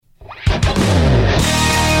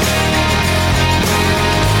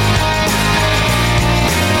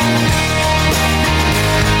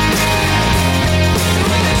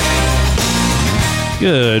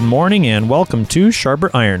Good morning and welcome to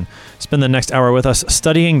Sharper Iron. Spend the next hour with us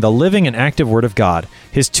studying the living and active Word of God,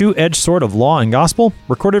 His two-edged sword of law and gospel,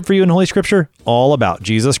 recorded for you in Holy Scripture, all about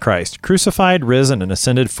Jesus Christ, crucified, risen, and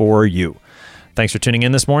ascended for you. Thanks for tuning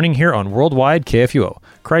in this morning here on Worldwide KFUO.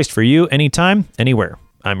 Christ for you, anytime, anywhere.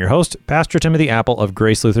 I'm your host, Pastor Timothy Apple of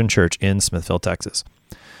Grace Lutheran Church in Smithville, Texas.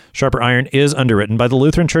 Sharper Iron is underwritten by the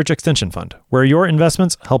Lutheran Church Extension Fund, where your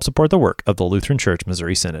investments help support the work of the Lutheran Church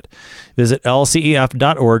Missouri Synod. Visit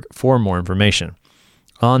lcef.org for more information.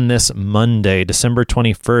 On this Monday, December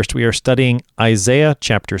 21st, we are studying Isaiah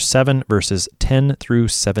chapter 7, verses 10 through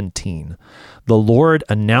 17. The Lord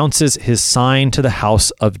announces his sign to the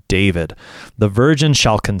house of David. The virgin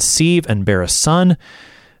shall conceive and bear a son,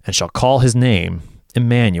 and shall call his name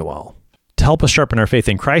Emmanuel. To help us sharpen our faith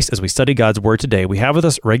in Christ as we study God's Word today, we have with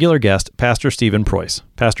us regular guest, Pastor Stephen Preuss.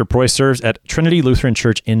 Pastor Preuss serves at Trinity Lutheran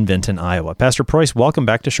Church in Vinton, Iowa. Pastor Preuss, welcome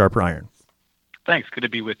back to Sharper Iron. Thanks. Good to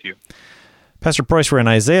be with you. Pastor Preuss, we're in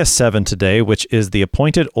Isaiah 7 today, which is the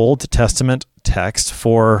appointed Old Testament text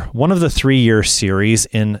for one of the 3-year series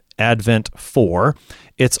in Advent 4.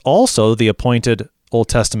 It's also the appointed Old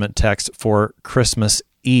Testament text for Christmas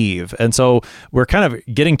Eve. And so we're kind of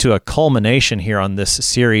getting to a culmination here on this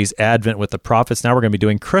series, Advent with the Prophets. Now we're going to be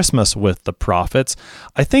doing Christmas with the Prophets.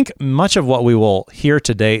 I think much of what we will hear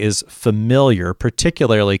today is familiar,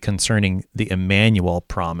 particularly concerning the Emmanuel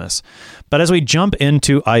promise. But as we jump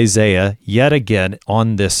into Isaiah yet again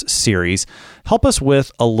on this series, help us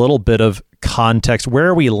with a little bit of context. Where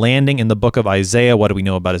are we landing in the book of Isaiah? What do we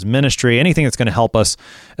know about his ministry? Anything that's going to help us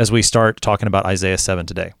as we start talking about Isaiah 7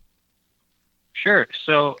 today? Sure.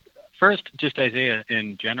 So first, just Isaiah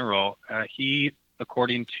in general, he,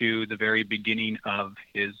 according to the very beginning of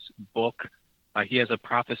his book, he has a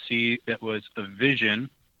prophecy that was a vision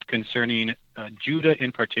concerning Judah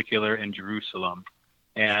in particular and Jerusalem.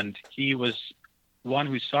 And he was one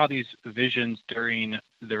who saw these visions during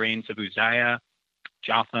the reigns of Uzziah,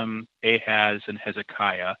 Jotham, Ahaz, and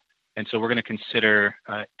Hezekiah. And so we're going to consider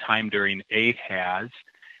time during Ahaz.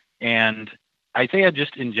 And Isaiah,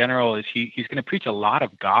 just in general, is he's going to preach a lot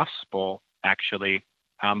of gospel, actually,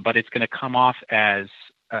 but it's going to come off as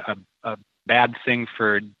a bad thing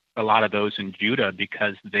for a lot of those in Judah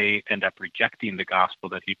because they end up rejecting the gospel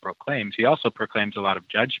that he proclaims. He also proclaims a lot of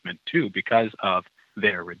judgment, too, because of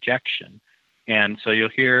their rejection. And so you'll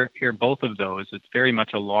hear both of those. It's very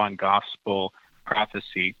much a law and gospel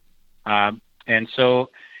prophecy. And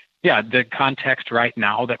so, yeah, the context right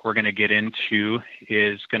now that we're going to get into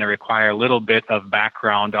is going to require a little bit of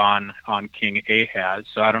background on King Ahaz.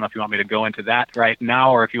 So I don't know if you want me to go into that right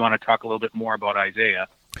now or if you want to talk a little bit more about Isaiah.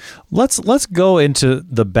 Let's go into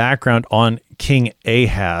the background on King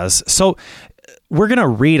Ahaz. So we're going to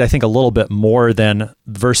read, I think, a little bit more than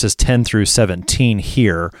verses 10 through 17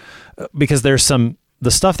 here because there's the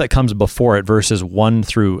stuff that comes before it, verses 1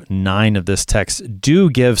 through 9 of this text, do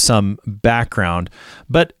give some background,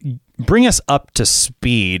 but bring us up to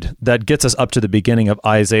speed that gets us up to the beginning of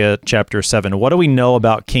Isaiah chapter 7. What do we know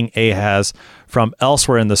about King Ahaz from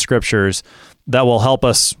elsewhere in the scriptures that will help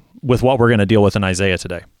us with what we're going to deal with in Isaiah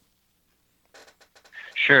today?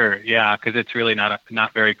 Sure, yeah, because it's really not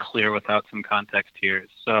very clear without some context here.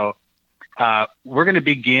 So we're going to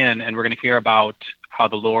begin, and we're going to hear about how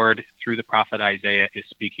the Lord, through the prophet Isaiah, is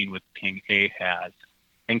speaking with King Ahaz.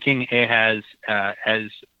 And King Ahaz, as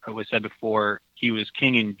was said before, he was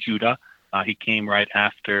king in Judah. He came right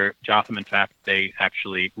after Jotham. In fact, they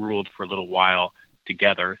actually ruled for a little while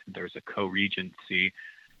together. There was a co-regency.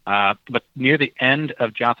 But near the end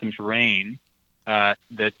of Jotham's reign,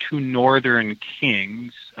 the two northern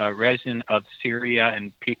kings, Rezin of Syria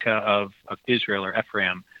and Pekah of Israel or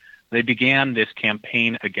Ephraim, they began this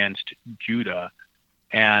campaign against Judah.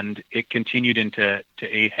 And it continued into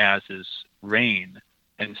Ahaz's reign.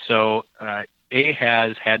 And so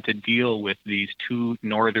Ahaz had to deal with these two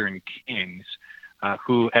northern kings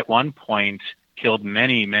who at one point killed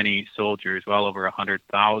many, many soldiers, well over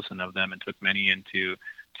 100,000 of them, and took many into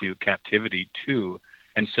captivity too.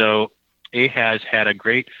 And so Ahaz had a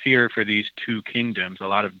great fear for these two kingdoms, a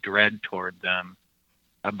lot of dread toward them.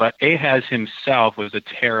 But Ahaz himself was a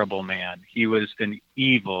terrible man. He was an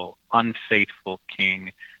evil, unfaithful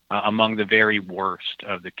king, among the very worst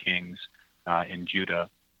of the kings in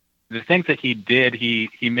Judah. The things that he did, he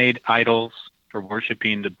made idols for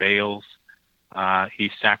worshiping the Baals.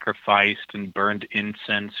 He sacrificed and burned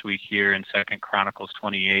incense, we hear in 2 Chronicles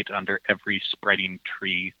 28, under every spreading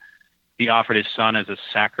tree. He offered his son as a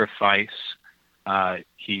sacrifice,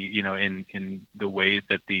 in the ways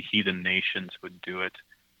that the heathen nations would do it.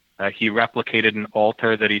 He replicated an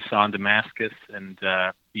altar that he saw in Damascus, and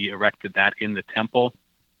he erected that in the temple.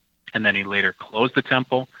 And then he later closed the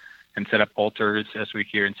temple and set up altars, as we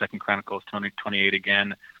hear in 2 Chronicles 28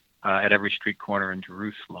 again, at every street corner in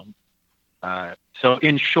Jerusalem. So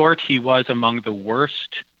in short, he was among the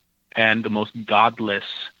worst and the most godless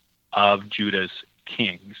of Judah's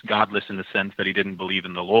kings. Godless in the sense that he didn't believe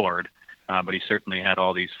in the Lord, but he certainly had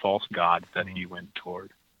all these false gods that he went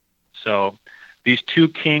toward. So these two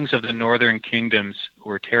kings of the northern kingdoms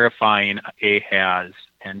were terrifying Ahaz,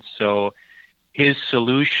 and so his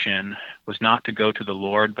solution was not to go to the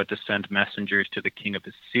Lord, but to send messengers to the king of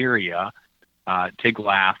Assyria,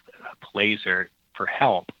 Tiglath-Pileser, for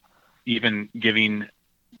help, even giving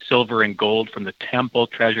silver and gold from the temple,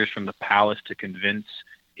 treasures from the palace to convince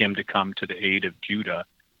him to come to the aid of Judah.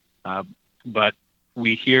 But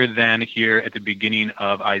we hear then here at the beginning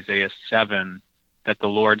of Isaiah 7 that the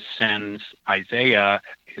Lord sends Isaiah,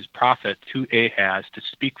 his prophet, to Ahaz to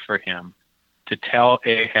speak for him, to tell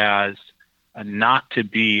Ahaz not to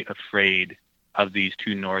be afraid of these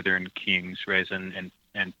two northern kings, Rezin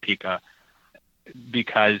and Pekah,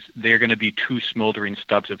 because they're going to be two smoldering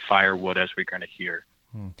stubs of firewood, as we're going to hear.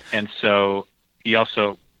 And so he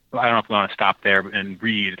also, I don't know if we want to stop there and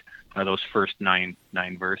read those first nine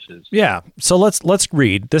verses. Yeah. So let's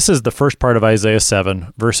read. This is the first part of Isaiah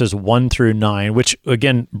 7, verses 1 through 9, which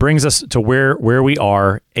again brings us to where we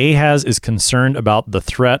are. Ahaz is concerned about the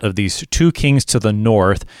threat of these two kings to the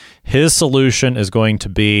north. His solution is going to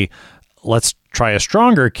be, let's try a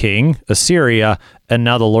stronger king, Assyria, and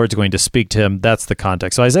now the Lord's going to speak to him. That's the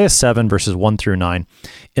context. So Isaiah 7, verses 1 through 9.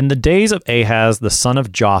 In the days of Ahaz, the son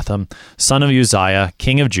of Jotham, son of Uzziah,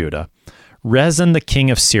 king of Judah, Rezin the king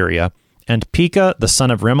of Syria, and Pekah the son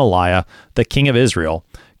of Remaliah, the king of Israel,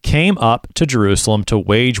 came up to Jerusalem to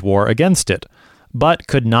wage war against it, but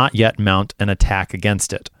could not yet mount an attack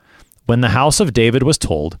against it. When the house of David was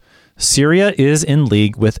told, Syria is in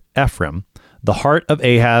league with Ephraim, the heart of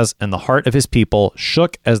Ahaz and the heart of his people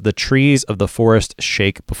shook as the trees of the forest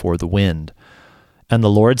shake before the wind. And the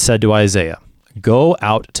Lord said to Isaiah, Go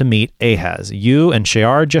out to meet Ahaz, you and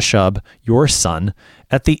Shear-Jashub, your son,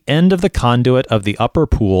 at the end of the conduit of the upper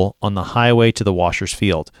pool on the highway to the washer's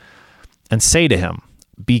field, and say to him,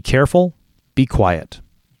 Be careful, be quiet,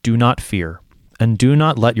 do not fear, and do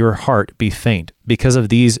not let your heart be faint because of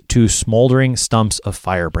these two smoldering stumps of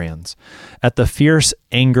firebrands, at the fierce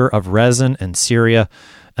anger of Rezin and Syria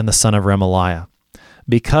and the son of Remaliah.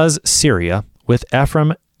 Because Syria, with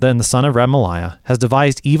Ephraim then the son of Remaliah, has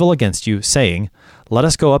devised evil against you, saying, Let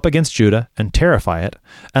us go up against Judah and terrify it,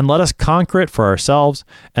 and let us conquer it for ourselves,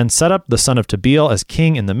 and set up the son of Tabeel as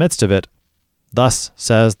king in the midst of it. Thus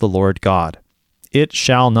says the Lord God, It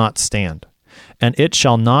shall not stand, and it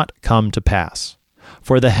shall not come to pass.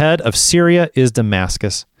 For the head of Syria is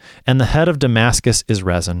Damascus, and the head of Damascus is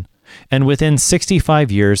Rezin, and within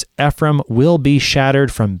 65 years Ephraim will be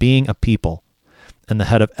shattered from being a people. And the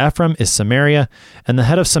head of Ephraim is Samaria, and the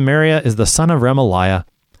head of Samaria is the son of Remaliah.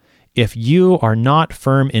 If you are not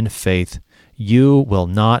firm in faith, you will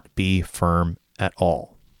not be firm at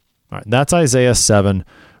all. All right, that's Isaiah 7,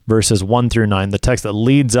 verses 1 through 9, the text that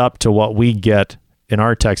leads up to what we get in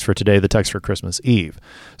our text for today, the text for Christmas Eve.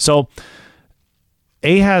 So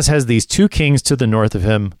Ahaz has these two kings to the north of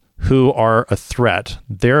him who are a threat.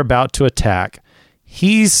 They're about to attack.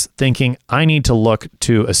 He's thinking, I need to look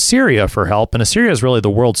to Assyria for help. And Assyria is really the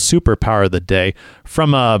world's superpower of the day.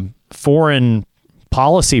 From a foreign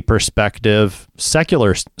policy perspective,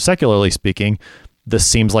 secularly speaking, this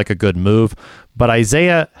seems like a good move. But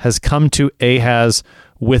Isaiah has come to Ahaz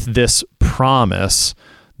with this promise,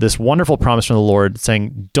 this wonderful promise from the Lord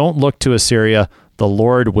saying, don't look to Assyria, the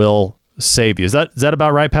Lord will save you. Is that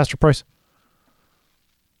about right, Pastor Price?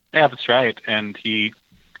 Yeah, that's right. And he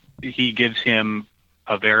gives him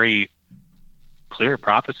a very clear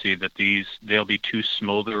prophecy that they'll be two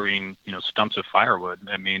smoldering, stumps of firewood.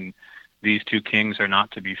 I mean, these two kings are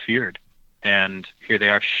not to be feared. And here they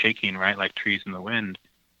are shaking, right, like trees in the wind.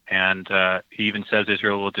 And he even says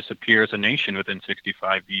Israel will disappear as a nation within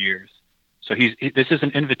 65 years. So this is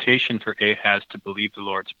an invitation for Ahaz to believe the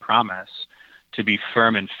Lord's promise, to be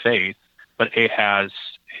firm in faith. But Ahaz,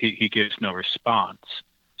 he gives no response.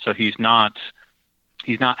 So he's not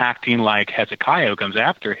acting like Hezekiah, who comes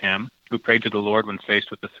after him, who prayed to the Lord when faced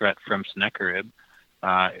with the threat from Sennacherib,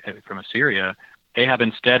 from Assyria. Ahab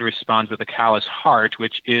instead responds with a callous heart,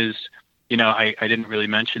 which is, I didn't really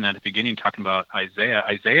mention that at the beginning, talking about Isaiah.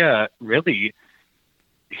 Isaiah, really,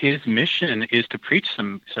 his mission is to preach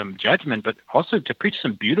some judgment, but also to preach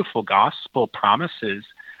some beautiful gospel promises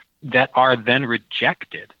that are then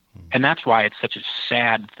rejected. And that's why it's such a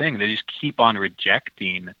sad thing. They just keep on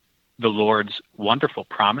rejecting the Lord's wonderful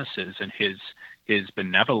promises and his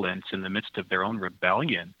benevolence in the midst of their own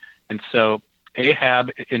rebellion. And so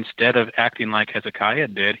Ahab, instead of acting like Hezekiah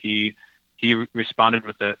did, he responded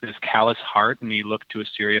with this callous heart, and he looked to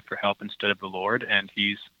Assyria for help instead of the Lord. And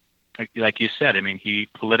he's, like you said, I mean, he,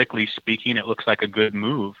 politically speaking, it looks like a good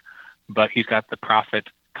move, but he's got the prophet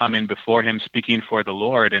come in before him speaking for the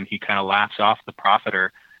Lord, and he kind of laughs off the prophet,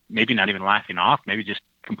 or maybe not even laughing off, maybe just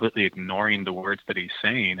completely ignoring the words that he's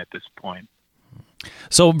saying at this point.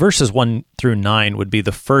 So verses 1 through 9 would be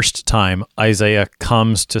the first time Isaiah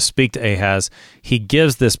comes to speak to Ahaz. He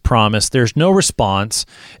gives this promise. There's no response,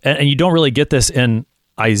 and you don't really get this in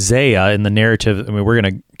Isaiah in the narrative. I mean, we're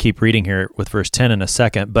going to keep reading here with verse 10 in a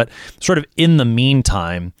second, but sort of in the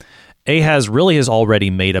meantime, Ahaz really has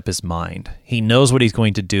already made up his mind. He knows what he's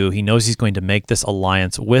going to do. He knows he's going to make this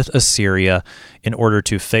alliance with Assyria in order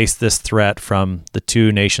to face this threat from the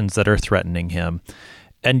two nations that are threatening him.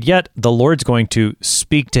 And yet the Lord's going to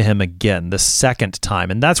speak to him again the second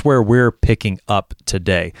time, and that's where we're picking up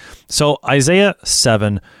today. So Isaiah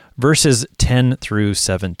 7, verses 10 through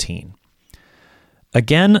 17.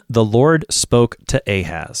 Again, the Lord spoke to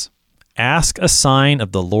Ahaz. Ask a sign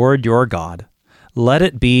of the Lord your God. Let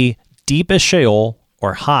it be deep as Sheol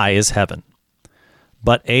or high as heaven.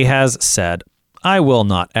 But Ahaz said, I will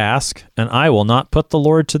not ask, and I will not put the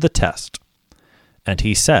Lord to the test. And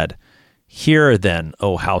he said, Hear then,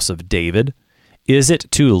 O house of David, is it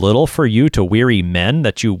too little for you to weary men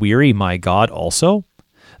that you weary my God also?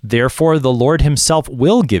 Therefore the Lord himself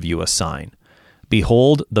will give you a sign.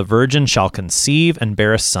 Behold, the virgin shall conceive and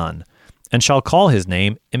bear a son, and shall call his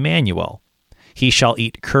name Emmanuel. He shall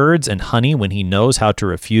eat curds and honey when he knows how to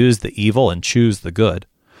refuse the evil and choose the good.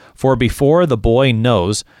 For before the boy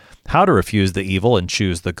knows how to refuse the evil and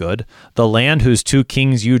choose the good, the land whose two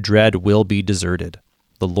kings you dread will be deserted.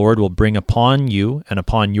 The Lord will bring upon you and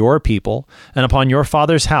upon your people and upon your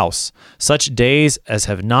father's house such days as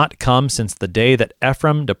have not come since the day that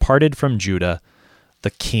Ephraim departed from Judah,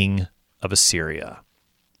 the king of Assyria.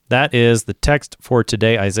 That is the text for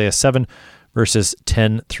today, Isaiah 7, verses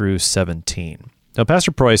 10 through 17. Now,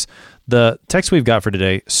 Pastor Preuss, the text we've got for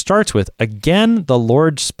today starts with, Again the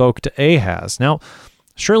Lord spoke to Ahaz. Now,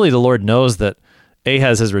 surely the Lord knows that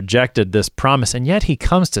Ahaz has rejected this promise, and yet he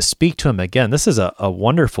comes to speak to him again. This is a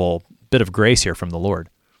wonderful bit of grace here from the Lord.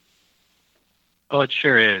 Oh, it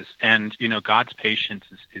sure is. And, God's patience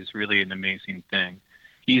is really an amazing thing.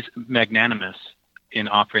 He's magnanimous in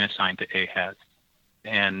offering a sign to Ahaz.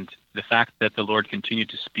 And the fact that the Lord continued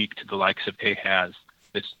to speak to the likes of Ahaz,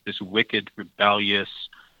 this wicked, rebellious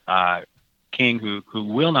king who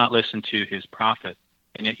will not listen to his prophet,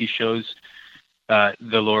 and yet he shows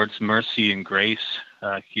the Lord's mercy and grace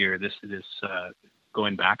here. This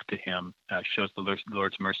going back to him shows the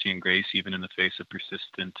Lord's mercy and grace even in the face of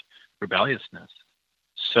persistent rebelliousness.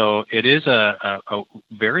 So it is a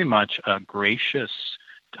very much a gracious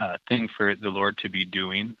thing for the Lord to be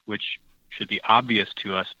doing, which should be obvious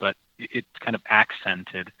to us, but it's kind of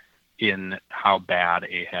accented in how bad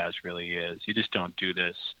Ahaz really is. You just don't do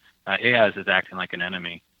this. Ahaz is acting like an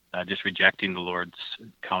enemy, just rejecting the Lord's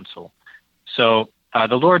counsel. So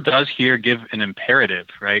the Lord does here give an imperative,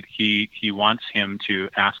 right? He wants him to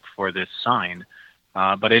ask for this sign,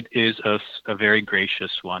 but it is a very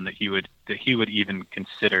gracious one that he would even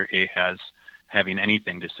consider Ahaz having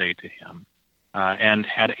anything to say to him. And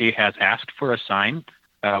had Ahaz asked for a sign,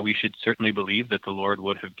 we should certainly believe that the Lord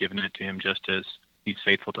would have given it to him, just as he's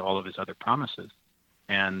faithful to all of his other promises.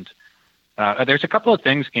 And there's a couple of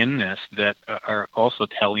things in this that are also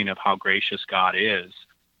telling of how gracious God is.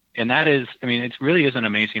 And that is, it really is an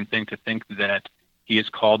amazing thing to think that he is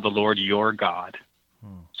called the Lord your God.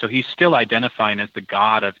 So he's still identifying as the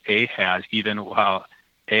God of Ahaz, even while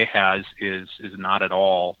Ahaz is not at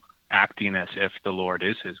all acting as if the Lord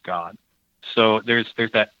is his God. So there's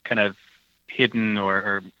that kind of hidden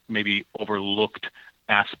or maybe overlooked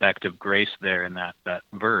aspect of grace there in that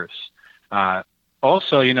verse.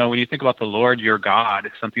 Also, when you think about the Lord your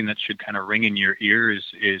God, something that should kind of ring in your ears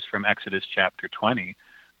is from Exodus chapter 20,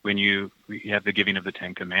 when you have the giving of the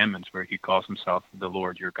Ten Commandments, where he calls himself the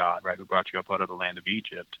Lord your God, right, who brought you up out of the land of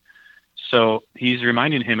Egypt. So he's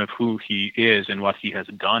reminding him of who he is and what he has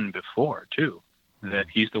done before, too, that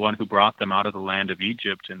he's the one who brought them out of the land of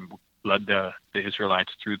Egypt and led the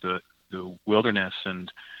Israelites through the wilderness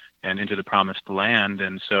and into the promised land.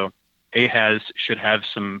 And so Ahaz should have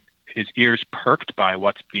his ears perked by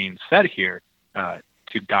what's being said here,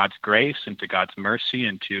 to God's grace and to God's mercy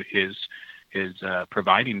and to his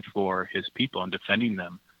providing for his people and defending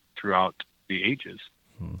them throughout the ages.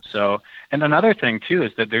 So, and another thing too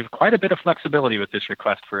is that there's quite a bit of flexibility with this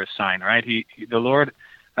request for a sign, right? The Lord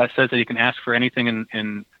says that he can ask for anything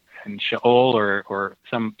in Sheol, or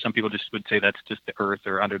some people just would say that's just the earth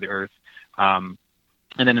or under the earth, and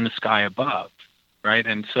then in the sky above, right?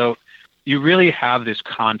 And so you really have this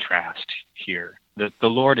contrast here. The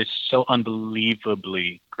Lord is so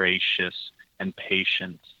unbelievably gracious and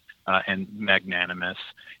patient and magnanimous,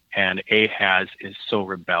 and Ahaz is so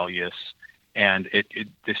rebellious, and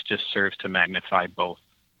this just serves to magnify both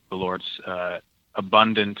the Lord's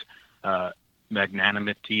abundant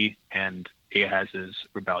magnanimity and Ahaz's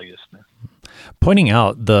rebelliousness. Pointing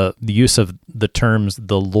out the use of the terms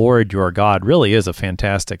 "the Lord your God" really is a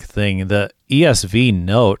fantastic thing. The ESV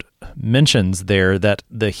note mentions there that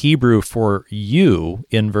the Hebrew for "you"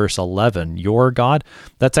 in verse 11, your God,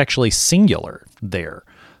 that's actually singular there.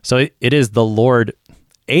 So it is the Lord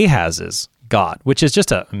Ahaz's God, which is just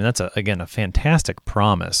that's a fantastic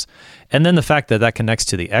promise. And then the fact that connects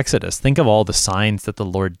to the Exodus. Think of all the signs that the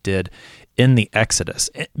Lord did in the Exodus.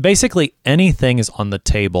 Basically, anything is on the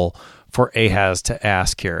table for Ahaz to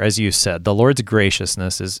ask here. As you said, the Lord's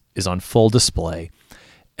graciousness is on full display.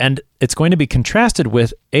 And it's going to be contrasted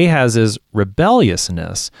with Ahaz's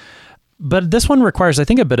rebelliousness. But this one requires, I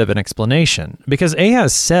think, a bit of an explanation, because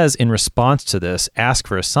Ahaz says in response to this, ask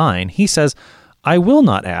for a sign. He says, I will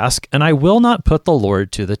not ask, and I will not put the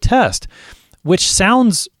Lord to the test, which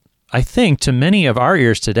sounds, I think, to many of our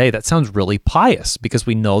ears today, that sounds really pious, because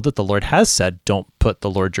we know that the Lord has said, don't put the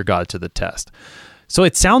Lord your God to the test. So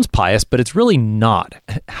it sounds pious, but it's really not.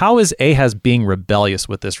 How is Ahaz being rebellious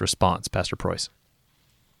with this response, Pastor Preuss?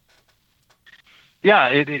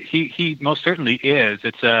 Yeah, he most certainly is.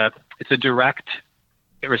 It's a direct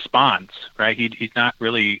response, right? He's not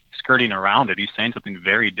really skirting around it. He's saying something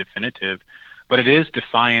very definitive, but it is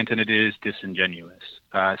defiant and it is disingenuous.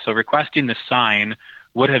 So requesting the sign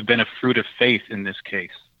would have been a fruit of faith in this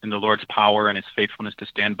case, in the Lord's power and his faithfulness to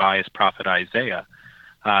stand by his prophet Isaiah.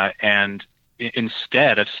 And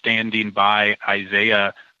instead of standing by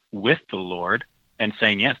Isaiah with the Lord and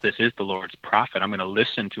saying, yes, this is the Lord's prophet, I'm going to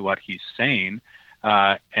listen to what he's saying,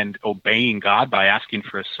 and obeying God by asking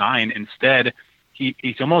for a sign, instead,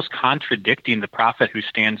 he's almost contradicting the prophet who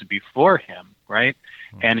stands before him, right?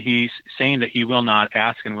 And he's saying that he will not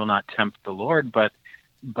ask and will not tempt the Lord, but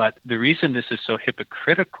the reason this is so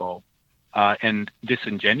hypocritical and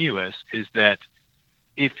disingenuous is that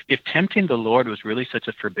if tempting the Lord was really such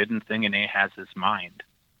a forbidden thing in Ahaz's mind,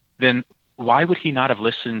 then why would he not have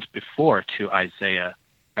listened before to Isaiah,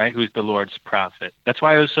 right, who's the Lord's prophet? That's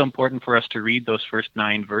why it was so important for us to read those first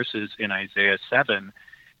 9 verses in Isaiah 7,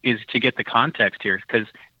 is to get the context here, because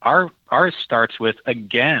ours starts with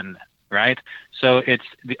again, right? So it's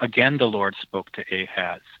again the Lord spoke to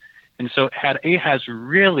Ahaz. And so had Ahaz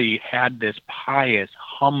really had this pious,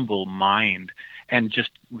 humble mind and just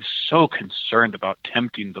was so concerned about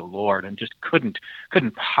tempting the Lord and just couldn't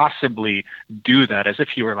possibly do that, as if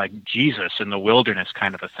he were like Jesus in the wilderness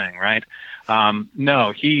kind of a thing, right?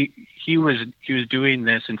 No, he was doing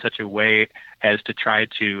this in such a way as to try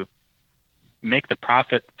to make the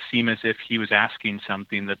prophet seem as if he was asking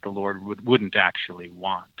something that the Lord wouldn't actually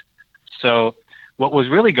want. So what was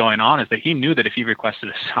really going on is that he knew that if he requested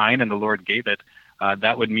a sign and the Lord gave it,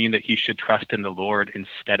 that would mean that he should trust in the Lord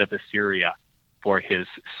instead of Assyria for his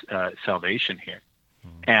salvation here.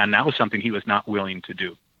 And that was something he was not willing to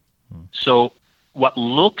do. So what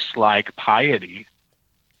looks like piety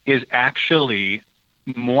is actually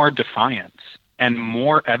more defiance and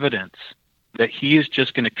more evidence that he is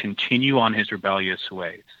just going to continue on his rebellious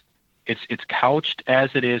ways. It's couched as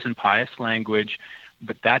it is in pious language,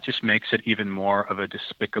 but that just makes it even more of a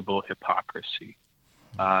despicable hypocrisy.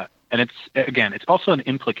 And it's also an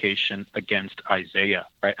implication against Isaiah,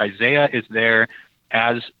 right? Isaiah is there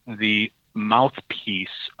as the mouthpiece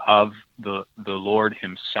of the Lord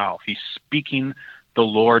himself. He's speaking the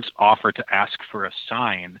Lord's offer to ask for a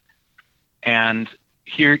sign. And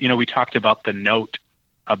here, we talked about the note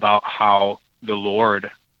about how the Lord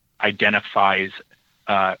identifies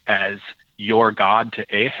as your God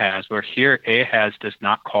to Ahaz, where here Ahaz does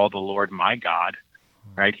not call the Lord my God,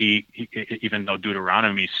 right? He even though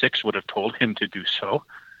Deuteronomy 6 would have told him to do so,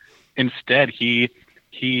 instead he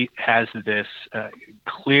has this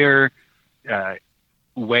clear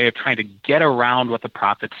way of trying to get around what the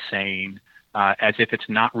prophet's saying, as if it's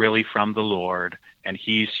not really from the Lord, and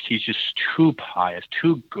he's just too pious,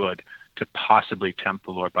 too good to possibly tempt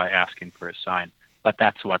the Lord by asking for a sign. But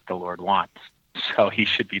that's what the Lord wants, so he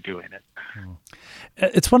should be doing it.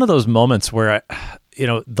 It's one of those moments where,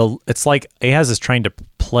 it's like Ahaz is trying to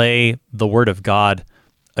play the Word of God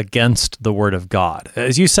against the Word of God.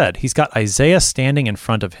 As you said, he's got Isaiah standing in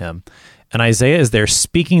front of him, and Isaiah is there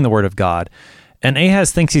speaking the Word of God, and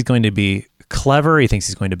Ahaz thinks he's going to be clever, he thinks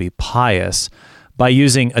he's going to be pious, by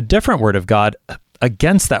using a different word of God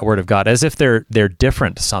against that word of God, as if they're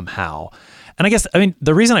different somehow. And I guess,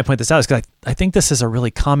 the reason I point this out is because I think this is a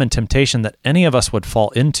really common temptation that any of us would fall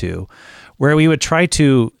into, where we would try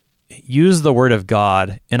to use the word of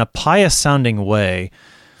God in a pious-sounding way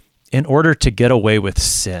in order to get away with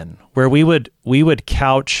sin, where we would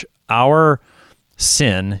couch our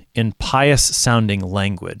sin in pious-sounding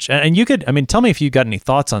language. And you could, tell me if you got any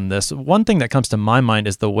thoughts on this. One thing that comes to my mind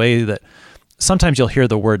is the way that sometimes you'll hear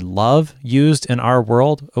the word love used in our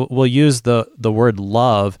world. We'll use the word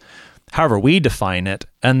love however we define it,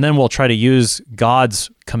 and then we'll try to use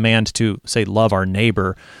God's command to, say, love our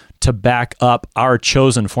neighbor to back up our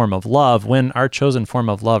chosen form of love, when our chosen form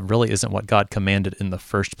of love really isn't what God commanded in the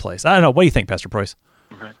first place. I don't know. What do you think, Pastor Preuss?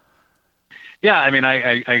 Right. Yeah,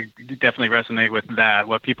 I definitely resonate with that.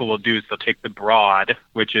 What people will do is they'll take the broad,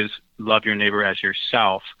 which is love your neighbor as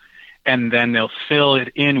yourself, and then they'll fill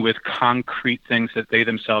it in with concrete things that they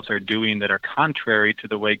themselves are doing that are contrary to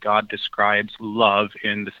the way God describes love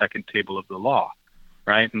in the second table of the law,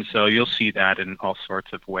 right? And so you'll see that in all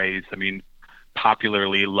sorts of ways.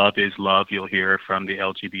 Popularly, love is love, you'll hear from the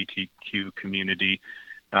LGBTQ community.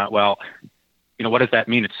 What does that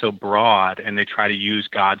mean? It's so broad, and they try to use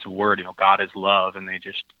God's word, God is love, and they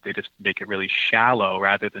just make it really shallow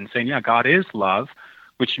rather than saying, yeah, God is love,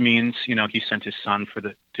 which means, he sent his son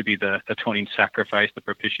to be the atoning sacrifice, the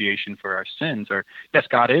propitiation for our sins. Or yes,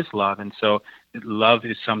 God is love, and so love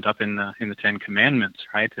is summed up in the Ten Commandments,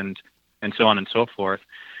 right? And so on and so forth.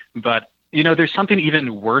 But there's something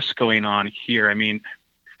even worse going on here.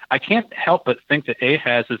 I can't help but think that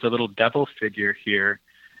Ahaz is a little devil figure here,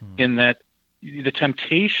 in that the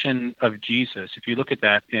temptation of Jesus, if you look at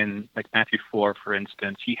that in like Matthew 4, for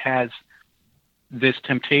instance, he has this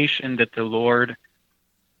temptation that the Lord,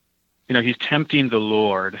 he's tempting the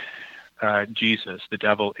Lord, Jesus, the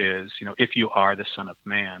devil is, if you are the Son of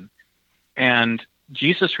Man. And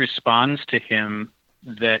Jesus responds to him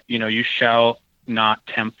that, you shall not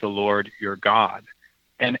tempt the Lord your God.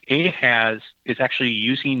 And Ahaz is actually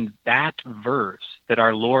using that verse that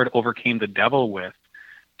our Lord overcame the devil with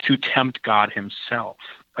to tempt God himself,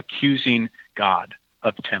 accusing God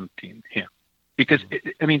of tempting him. Because,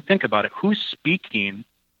 think about it. Who's speaking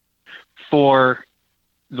for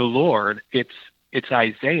the Lord? It's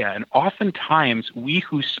Isaiah. And oftentimes we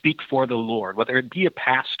who speak for the Lord, whether it be a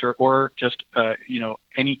pastor or just,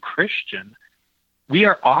 any Christian, we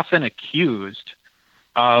are often accused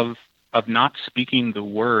of not speaking the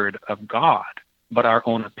word of God, but our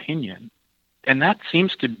own opinion. And that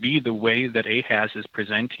seems to be the way that Ahaz is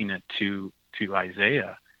presenting it to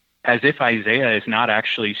Isaiah, as if Isaiah is not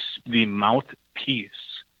actually the mouthpiece,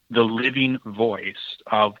 the living voice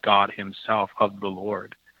of God himself, of the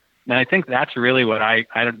Lord. And I think that's really what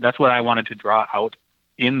that's what I wanted to draw out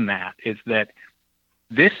in that, is that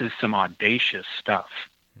this is some audacious stuff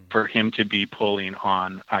for him to be pulling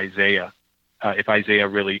on Isaiah, if Isaiah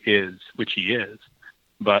really is, which he is.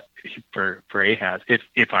 But for Ahaz,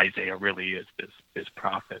 if Isaiah really is this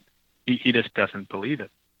prophet, he just doesn't believe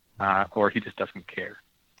it, or he just doesn't care.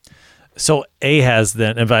 So Ahaz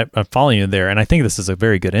then, if I'm following you there, and I think this is a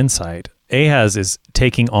very good insight, Ahaz is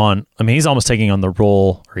taking on, he's almost taking on the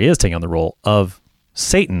role, or he is taking on the role of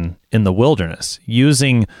Satan in the wilderness,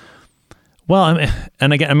 using,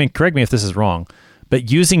 and again, correct me if this is wrong,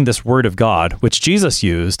 but using this word of God, which Jesus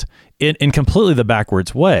used, in completely the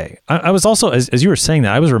backwards way. I was also, as you were saying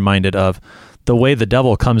that, I was reminded of the way the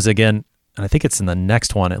devil comes again, and I think it's in the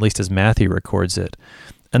next one, at least as Matthew records it,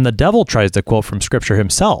 and the devil tries to quote from Scripture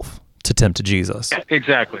himself to tempt Jesus.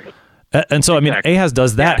 Exactly. And so, exactly. Ahaz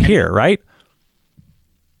does that here, right?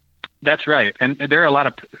 That's right. And there are a lot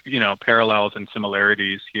of, parallels and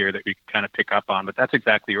similarities here that we can kind of pick up on, but that's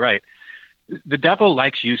exactly right. The devil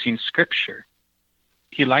likes using Scripture.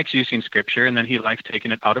 He likes using Scripture, and then he likes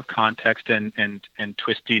taking it out of context and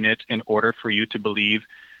twisting it in order for you to believe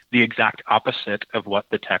the exact opposite of what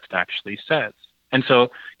the text actually says. And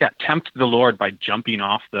so, tempt the Lord by jumping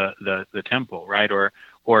off the temple, right?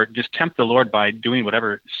 Or just tempt the Lord by doing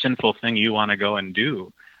whatever sinful thing you want to go and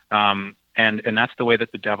do. And that's the way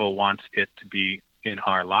that the devil wants it to be in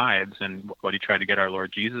our lives, and what he tried to get our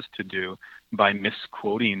Lord Jesus to do by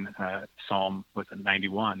misquoting Psalm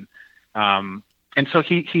 91. And so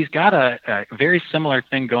he's got a very similar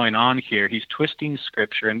thing going on here. He's twisting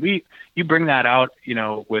Scripture, and you bring that out,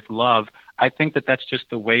 with love. I think that that's just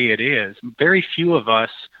the way it is. Very few of us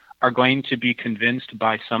are going to be convinced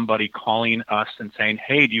by somebody calling us and saying,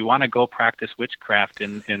 "Hey, do you want to go practice witchcraft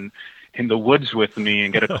in the woods with me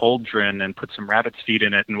and get a cauldron and put some rabbit's feet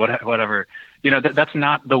in it and whatever?" That's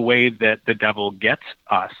not the way that the devil gets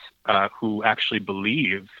us who actually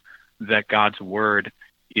believe that God's word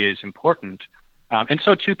is important. And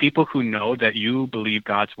so too, people who know that you believe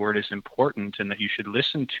God's word is important and that you should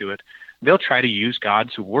listen to it, they'll try to use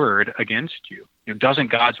God's word against you. Doesn't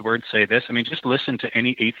God's word say this? I mean, just listen to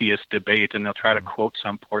any atheist debate and they'll try to quote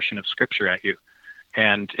some portion of scripture at you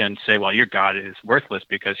and say, well, your God is worthless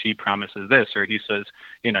because he promises this, or he says,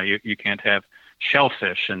 you can't have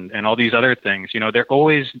shellfish and all these other things. They're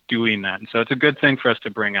always doing that. And so it's a good thing for us to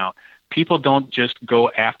bring out. People don't just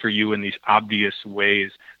go after you in these obvious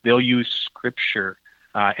ways. They'll use scripture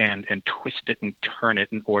and twist it and turn it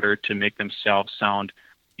in order to make themselves sound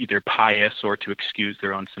either pious or to excuse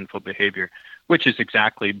their own sinful behavior, which is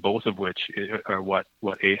exactly both of which are what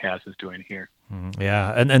Ahaz is doing here.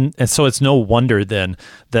 Yeah, and so it's no wonder then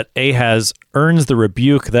that Ahaz earns the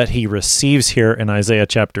rebuke that he receives here in Isaiah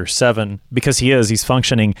chapter 7, because he's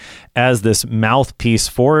functioning as this mouthpiece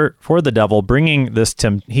for the devil, bringing this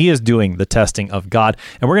he is doing the testing of God.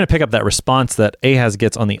 And we're going to pick up that response that Ahaz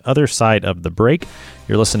gets on the other side of the break.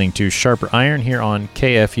 You're listening to Sharper Iron here on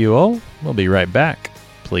KFUO. We'll be right back.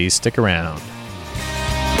 Please stick around.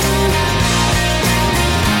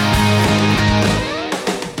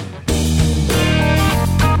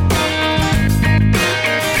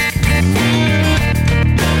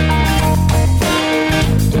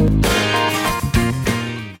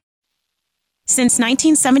 Since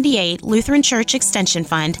 1978, Lutheran Church Extension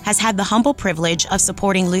Fund has had the humble privilege of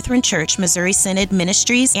supporting Lutheran Church Missouri Synod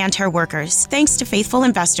ministries and her workers. Thanks to faithful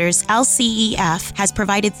investors, LCEF has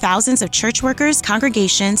provided thousands of church workers,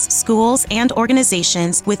 congregations, schools, and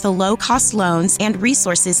organizations with the low-cost loans and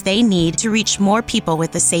resources they need to reach more people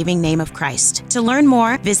with the saving name of Christ. To learn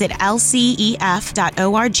more, visit lcef.org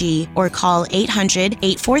or call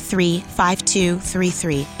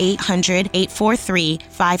 800-843-5233,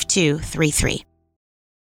 800-843-5233.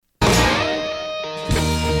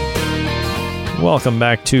 Welcome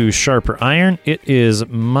back to Sharper Iron. It is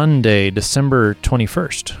Monday, December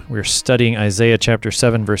 21st. We're studying Isaiah chapter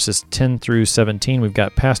 7, verses 10 through 17. We've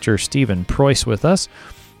got Pastor Stephen Preuss with us.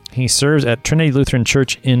 He serves at Trinity Lutheran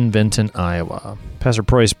Church in Benton, Iowa. Pastor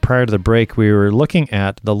Preuss, prior to the break, we were looking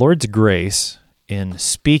at the Lord's grace in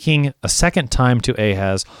speaking a second time to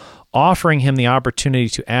Ahaz, offering him the opportunity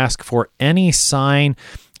to ask for any sign,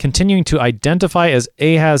 continuing to identify as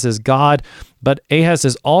Ahaz as God, but Ahaz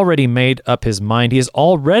has already made up his mind. He has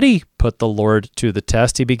already put the Lord to the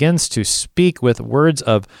test. He begins to speak with words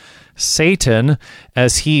of Satan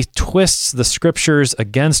as he twists the scriptures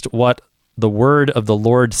against what the word of the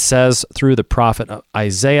Lord says through the prophet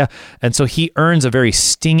Isaiah, and so he earns a very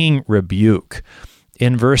stinging rebuke.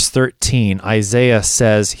 In verse 13, Isaiah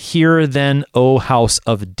says, "Hear then, O house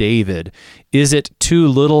of David, is it too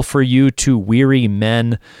little for you to weary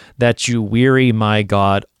men, that you weary my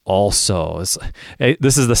God also?"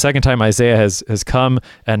 This is the second time Isaiah has come,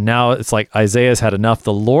 and now it's like Isaiah's had enough.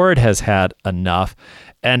 The Lord has had enough.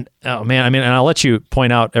 And oh man, and I'll let you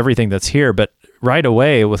point out everything that's here, but right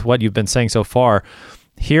away with what you've been saying so far,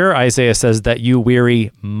 here Isaiah says that you weary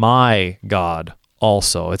my God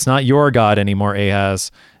also. It's not your God anymore,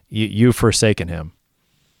 Ahaz. You've forsaken him.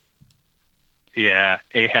 Yeah,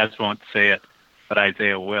 Ahaz won't say it, but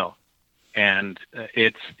Isaiah will. And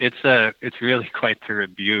it's really quite the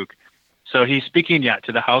rebuke. So he's speaking,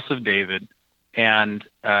 to the house of David, and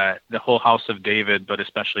the whole house of David, but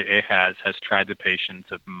especially Ahaz, has tried the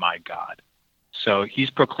patience of my God. So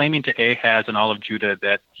he's proclaiming to Ahaz and all of Judah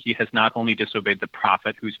that he has not only disobeyed the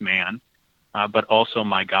prophet, who's man, but also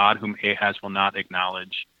my God, whom Ahaz will not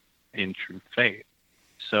acknowledge in true faith.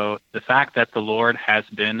 So the fact that the Lord has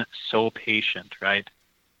been so patient, right?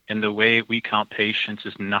 And the way we count patience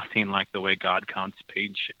is nothing like the way God counts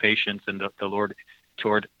patience. And the Lord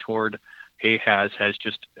toward Ahaz has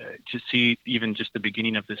just see even just the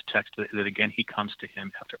beginning of this text that again he comes to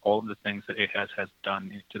him after all of the things that Ahaz has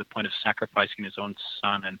done, to the point of sacrificing his own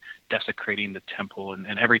son and desecrating the temple and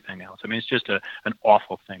everything else. I mean, it's just an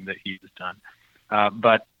awful thing that he has done.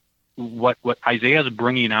 But what Isaiah is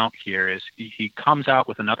bringing out here is he comes out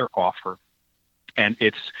with another offer, and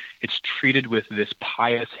it's treated with this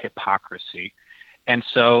pious hypocrisy. And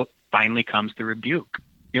so finally comes the rebuke.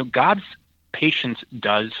 God's patience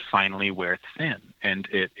does finally wear thin, and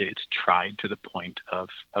it's tried to the point of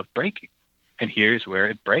breaking. And here's where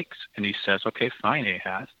it breaks. And he says, okay, fine,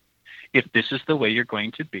 Ahaz, if this is the way you're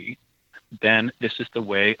going to be, then this is the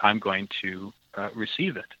way I'm going to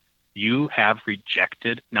receive it. You have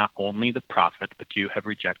rejected not only the prophet, but you have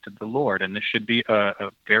rejected the Lord. And this should be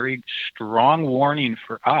a very strong warning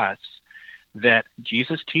for us that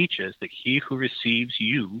Jesus teaches that he who receives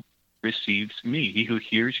you receives me. He who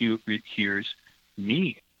hears you hears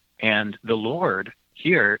me. And the Lord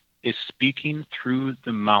here is speaking through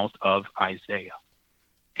the mouth of Isaiah.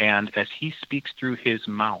 And as he speaks through his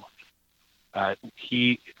mouth,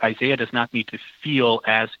 Isaiah does not need to feel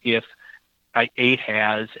as if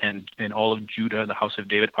Ahaz and all of Judah, the house of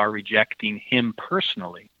David, are rejecting him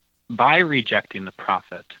personally. By rejecting the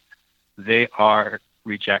prophet, they are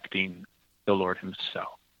rejecting the Lord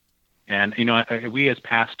himself. And, we as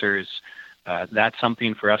pastors, that's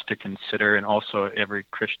something for us to consider, and also every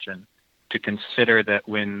Christian to consider, that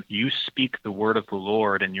when you speak the word of the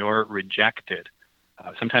Lord and you're rejected,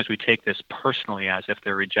 sometimes we take this personally as if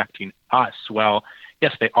they're rejecting us. Well,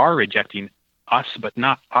 yes, they are rejecting us, but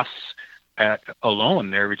not us alone.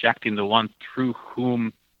 They're rejecting the one through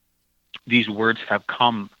whom these words have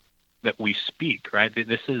come that we speak, right?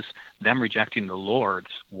 This is them rejecting the Lord's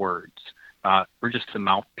words. We're just the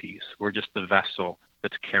mouthpiece. We're just the vessel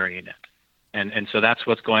that's carrying it. And so that's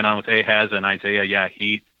what's going on with Ahaz and Isaiah. Yeah,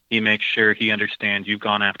 he makes sure he understands, you've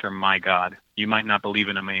gone after my God. You might not believe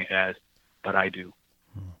in him, Ahaz, but I do.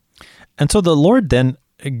 And so the Lord then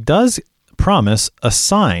does promise a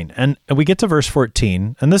sign. And we get to verse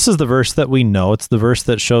 14, and this is the verse that we know. It's the verse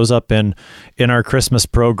that shows up in our Christmas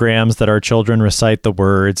programs that our children recite the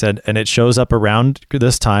words, and it shows up around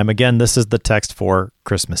this time. Again, this is the text for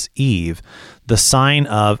Christmas Eve, the sign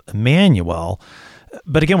of Emmanuel.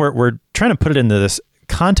 But again, we're trying to put it into this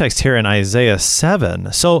context here in Isaiah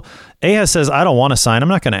 7. So Ahaz says, I don't want a sign. I'm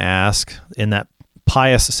not going to ask, in that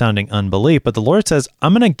pious-sounding unbelief. But the Lord says,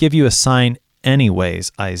 I'm going to give you a sign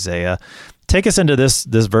anyways, Isaiah. Take us into this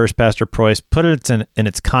verse, Pastor Preuss. Put it in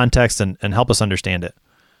its context and help us understand it.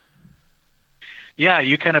 Yeah,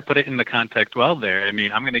 you kind of put it in the context well there. I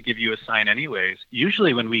mean, I'm going to give you a sign anyways.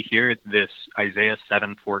 Usually when we hear this Isaiah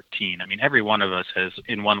 7:14, I mean, every one of us has,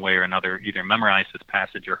 in one way or another, either memorized this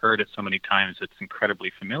passage or heard it so many times it's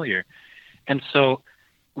incredibly familiar. And so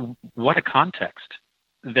what a context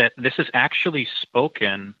that this is actually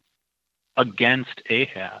spoken against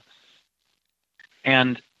Ahaz.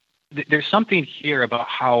 And there's something here about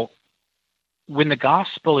how when the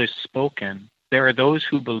gospel is spoken, there are those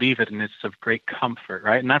who believe it, and it's of great comfort,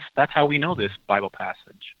 right? And that's how we know this Bible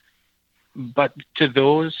passage. But to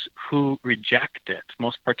those who reject it,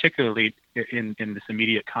 most particularly in this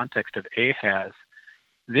immediate context of Ahaz,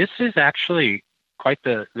 this is actually quite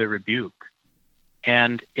the rebuke.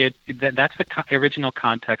 And that's the original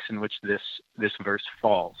context in which this verse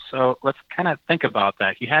falls. So let's kind of think about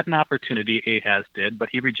that. He had an opportunity, Ahaz did, but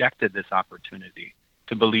he rejected this opportunity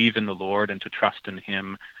to believe in the Lord and to trust in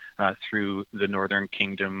him through the northern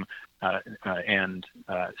kingdom and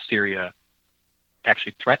Syria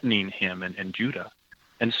actually threatening him and Judah.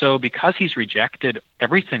 And so because he's rejected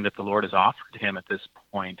everything that the Lord has offered him at this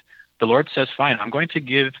point, the Lord says, fine, I'm going to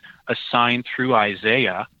give a sign through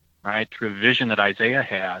Isaiah, right, through a vision that Isaiah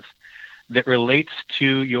has, that relates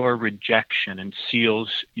to your rejection and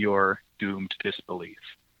seals your doomed disbelief.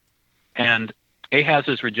 And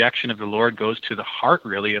Ahaz's rejection of the Lord goes to the heart,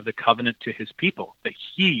 really, of the covenant to his people, that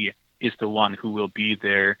he is the one who will be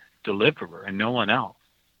their deliverer and no one else.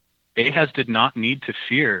 Ahaz did not need to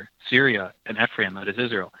fear Syria and Ephraim, that is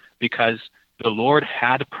Israel, because the Lord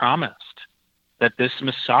had promised that this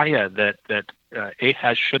Messiah that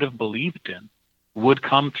Ahaz should have believed in would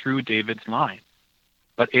come through David's line.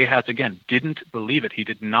 But Ahaz, again, didn't believe it. He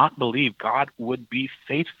did not believe God would be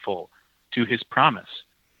faithful to his promise.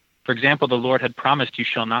 For example, the Lord had promised, you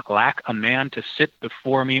shall not lack a man to sit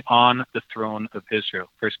before me on the throne of Israel,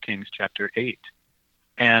 1 Kings chapter 8.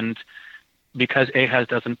 And because Ahaz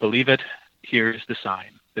doesn't believe it, here's the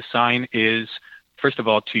sign. The sign is, first of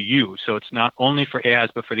all, to you. So it's not only for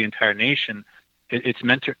Ahaz, but for the entire nation. It's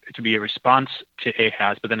meant to be a response to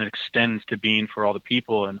Ahaz, but then it extends to being for all the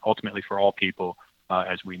people and ultimately for all people,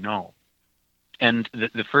 as we know. And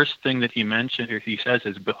the first thing that he mentioned, or he says,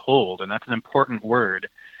 is behold, and that's an important word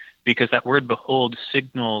because that word behold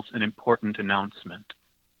signals an important announcement.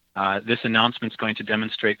 This announcement is going to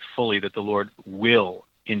demonstrate fully that the Lord will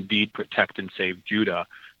indeed protect and save Judah,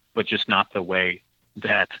 but just not the way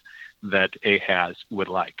that Ahaz would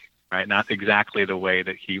like, right? Not exactly the way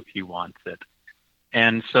that he wants it.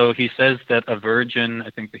 And so he says that a virgin,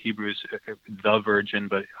 I think the Hebrew is the virgin,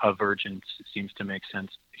 but a virgin seems to make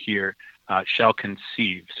sense here, shall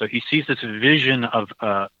conceive. So he sees this vision of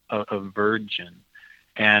a virgin.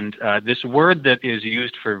 And this word that is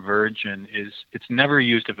used for virgin it's never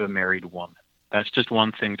used of a married woman. That's just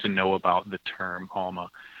one thing to know about the term Alma.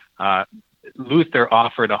 Luther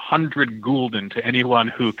offered 100 gulden to anyone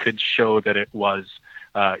who could show that it was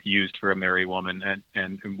used for a married woman,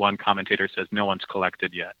 and one commentator says no one's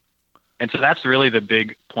collected yet. And so that's really the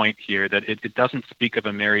big point here, that it doesn't speak of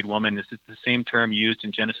a married woman. This is the same term used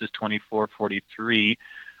in Genesis 24:43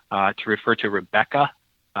 to refer to Rebekah,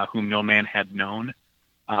 whom no man had known.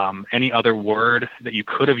 Any other word that you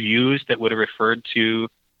could have used that would have referred to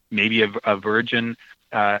maybe a virgin,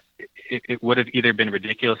 it would have either been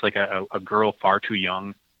ridiculous, like a girl far too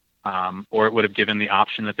young, or it would have given the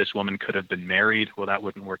option that this woman could have been married. Well, that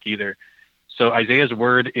wouldn't work either. So Isaiah's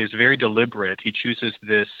word is very deliberate. He chooses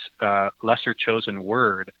this lesser chosen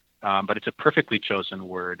word, but it's a perfectly chosen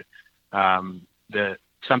word.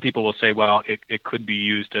 Some people will say, well, it could be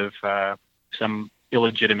used of some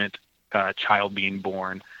illegitimate child being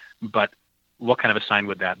born, but what kind of a sign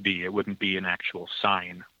would that be? It wouldn't be an actual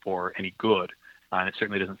sign for any good, and it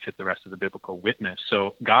certainly doesn't fit the rest of the biblical witness.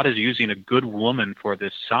 So God is using a good woman for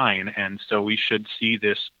this sign, and so we should see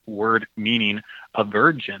this word meaning a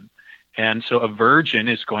virgin. And so a virgin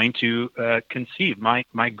is going to conceive.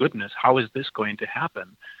 My goodness, how is this going to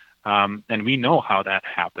happen? And we know how that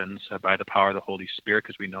happens by the power of the Holy Spirit,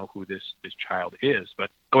 because we know who this child is.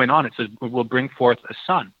 But going on, it says, we'll bring forth a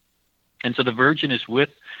son. And so the virgin is with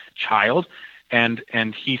child, and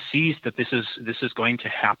he sees that this is going to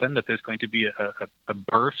happen, that there's going to be a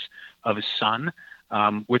birth of a son,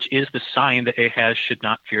 which is the sign that Ahaz should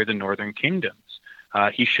not fear the northern kingdoms.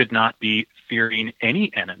 He should not be fearing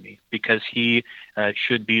any enemy, because he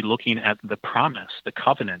should be looking at the promise, the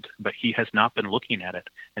covenant, but he has not been looking at it.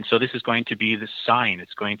 And so this is going to be the sign.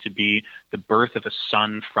 It's going to be the birth of a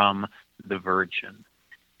son from the virgin.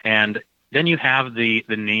 And then you have the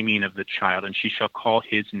naming of the child, and she shall call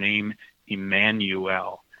his name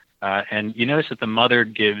Emmanuel. And you notice that the mother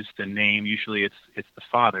gives the name. Usually it's the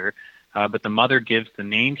father, but the mother gives the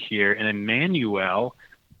name here. And Emmanuel,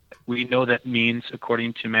 we know that means,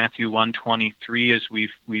 according to Matthew 1:23, as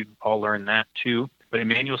we've all learned that too. But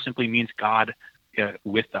Emmanuel simply means God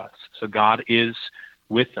with us. So God is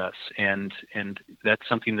with us, and that's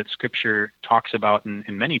something that Scripture talks about in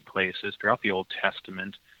many places throughout the Old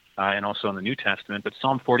Testament and also in the New Testament. But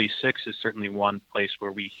Psalm 46 is certainly one place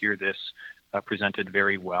where we hear this presented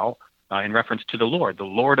very well in reference to the Lord. The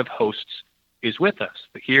Lord of hosts is with us.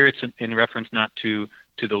 But here it's in reference not to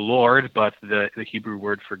the Lord, but the Hebrew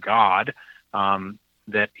word for God,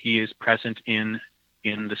 that he is present in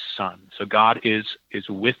the Son. So God is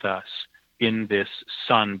with us in this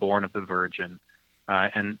Son born of the Virgin.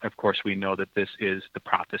 And of course we know that this is the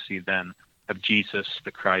prophecy then of Jesus,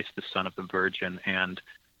 the Christ, the Son of the Virgin, and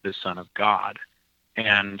the Son of God.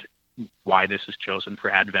 And why this is chosen for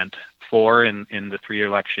Advent 4 in the 3-year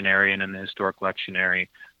lectionary and in the historic lectionary,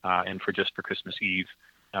 and for Christmas Eve,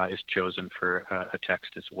 is chosen for a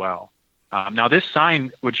text as well. Now, this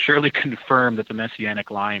sign would surely confirm that the Messianic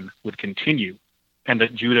line would continue and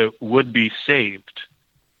that Judah would be saved,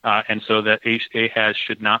 and so that Ahaz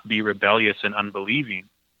should not be rebellious and unbelieving.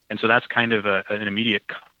 And so that's kind of an immediate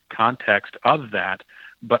context of that.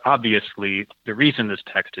 But obviously, the reason this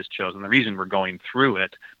text is chosen, the reason we're going through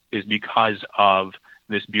it, is because of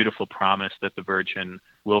this beautiful promise that the Virgin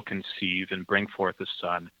will conceive and bring forth a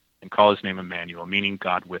son and call his name Emmanuel, meaning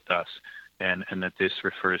God with us, and that this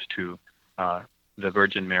refers to the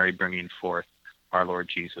Virgin Mary bringing forth our Lord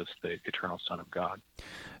Jesus, the eternal Son of God.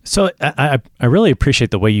 So I really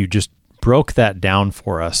appreciate the way you just broke that down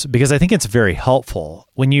for us, because I think it's very helpful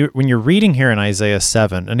when you're reading here in Isaiah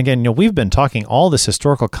 7. And again, we've been talking all this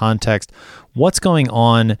historical context, what's going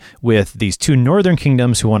on with these two northern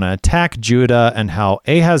kingdoms who want to attack Judah, and how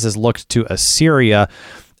Ahaz has looked to Assyria,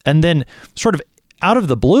 and then sort of out of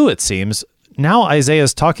the blue, it seems, now Isaiah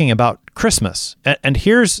is talking about Christmas, and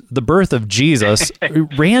here's the birth of Jesus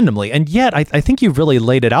randomly. And yet, I think you've really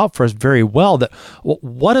laid it out for us very well, that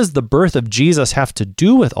what does the birth of Jesus have to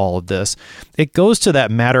do with all of this? It goes to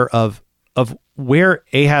that matter of where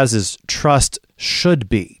Ahaz's trust should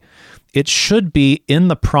be. It should be in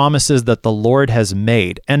the promises that the Lord has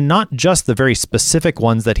made, and not just the very specific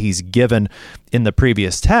ones that he's given in the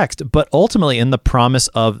previous text, but ultimately in the promise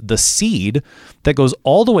of the seed that goes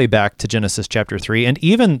all the way back to Genesis chapter 3, and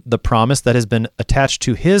even the promise that has been attached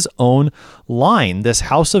to his own line, this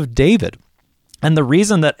house of David. And the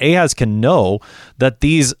reason that Ahaz can know that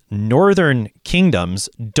these northern kingdoms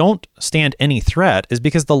don't stand any threat is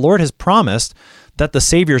because the Lord has promised that the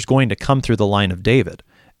Savior is going to come through the line of David.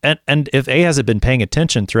 And if Ahaz had been paying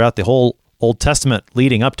attention throughout the whole Old Testament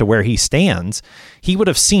leading up to where he stands, he would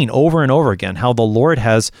have seen over and over again how the Lord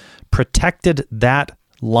has protected that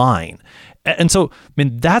line. And so,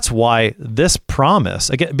 that's why this promise,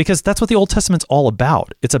 again, because that's what the Old Testament's all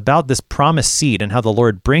about. It's about this promised seed and how the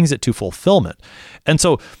Lord brings it to fulfillment. And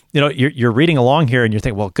so, you're reading along here and you're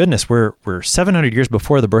thinking, well, goodness, we're 700 years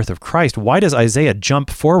before the birth of Christ. Why does Isaiah jump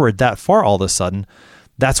forward that far all of a sudden?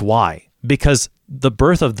 That's why. Because the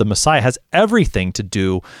birth of the Messiah has everything to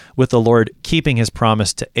do with the Lord keeping his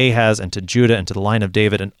promise to Ahaz and to Judah and to the line of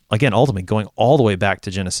David, and again, ultimately going all the way back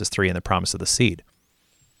to Genesis 3 and the promise of the seed.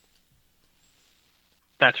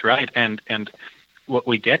 That's right. And what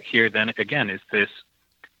we get here then again is this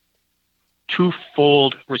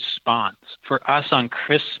twofold response for us on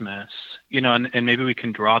Christmas, and maybe we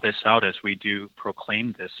can draw this out as we do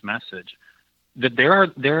proclaim this message, that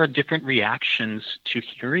there are different reactions to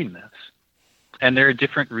hearing this. And there are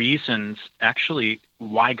different reasons actually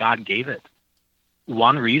why God gave it.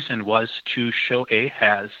 One reason was to show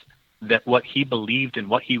Ahaz that what he believed and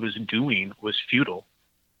what he was doing was futile.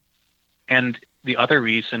 And the other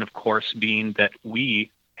reason, of course, being that we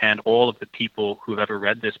and all of the people who've ever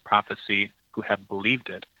read this prophecy, who have believed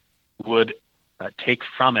it, would take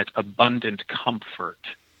from it abundant comfort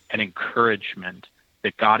and encouragement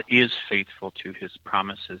that God is faithful to his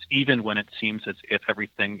promises, even when it seems as if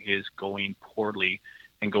everything is going poorly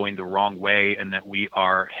and going the wrong way and that we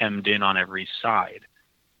are hemmed in on every side.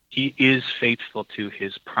 He is faithful to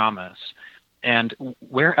his promise. And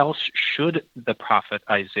where else should the prophet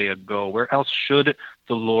Isaiah go? Where else should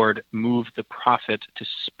the Lord move the prophet to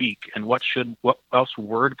speak? And what else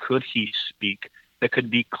word could he speak that could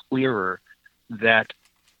be clearer that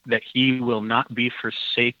he will not be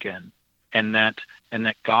forsaken, and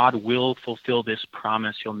that God will fulfill this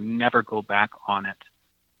promise? He'll never go back on it,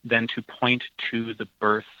 than to point to the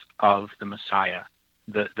birth of the Messiah,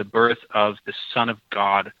 the birth of the Son of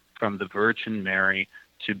God from the Virgin Mary,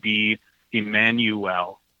 to be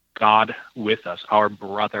Emmanuel, God with us, our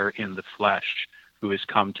brother in the flesh, who has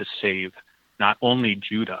come to save not only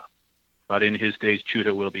Judah, but in his days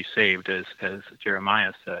Judah will be saved, as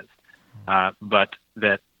Jeremiah says, but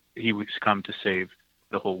that he was come to save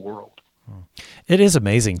the whole world. It is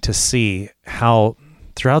amazing to see how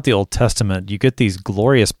throughout the Old Testament you get these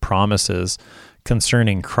glorious promises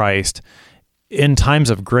concerning Christ in times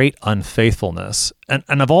of great unfaithfulness.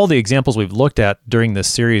 And of all the examples we've looked at during this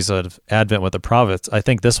series of Advent with the prophets, I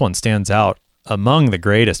think this one stands out among the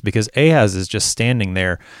greatest, because Ahaz is just standing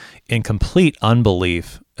there in complete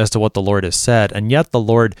unbelief as to what the Lord has said, and yet the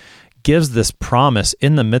Lord gives this promise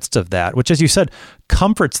in the midst of that, which, as you said,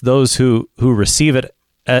 comforts those who receive it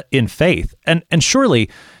in faith. And surely,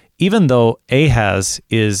 even though Ahaz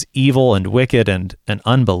is evil and wicked and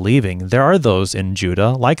unbelieving, there are those in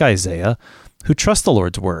Judah, like Isaiah, who trust the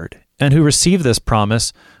Lord's word and who receive this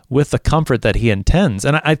promise with the comfort that he intends.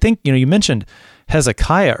 And I think, you mentioned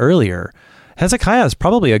Hezekiah earlier. Hezekiah is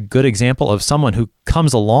probably a good example of someone who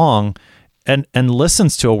comes along and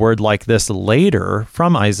listens to a word like this later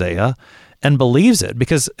from Isaiah and believes it,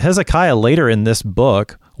 because Hezekiah later in this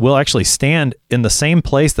book will actually stand in the same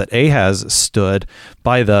place that Ahaz stood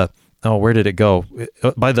by the, where did it go?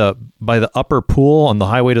 By the upper pool on the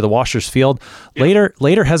highway to the washer's field.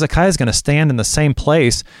 Later Hezekiah is going to stand in the same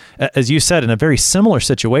place, as you said, in a very similar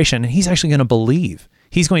situation, and he's actually going to believe.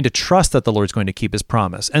 He's going to trust that the Lord's going to keep his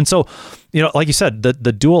promise. And so, like you said, the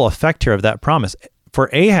dual effect here of that promise. For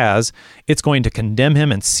Ahaz, it's going to condemn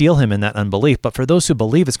him and seal him in that unbelief. But for those who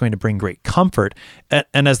believe, it's going to bring great comfort.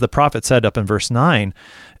 And as the prophet said up in verse 9,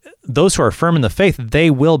 those who are firm in the faith, they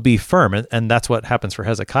will be firm. And that's what happens for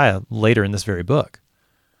Hezekiah later in this very book.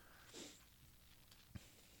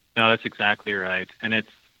 No, that's exactly right. And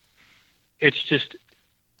it's just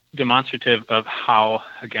demonstrative of how,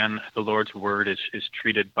 again, the Lord's word is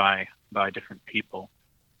treated by different people.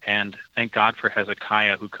 And thank God for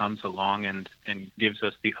Hezekiah, who comes along and gives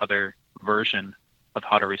us the other version of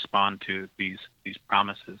how to respond to these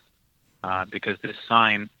promises. Because this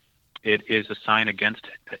sign, it is a sign against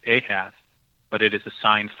Ahaz, but it is a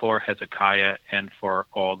sign for Hezekiah and for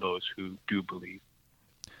all those who do believe.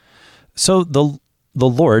 So the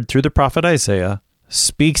Lord, through the prophet Isaiah,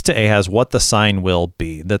 speaks to Ahaz what the sign will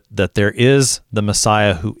be, that there is the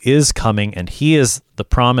Messiah who is coming, and he is the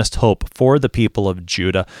promised hope for the people of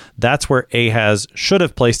Judah. That's where Ahaz should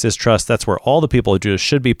have placed his trust. That's where all the people of Judah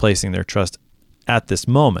should be placing their trust at this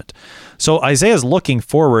moment. So Isaiah is looking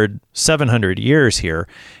forward 700 years here,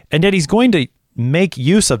 and yet he's going to make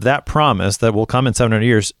use of that promise that will come in 700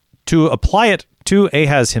 years to apply it to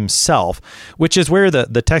Ahaz himself, which is where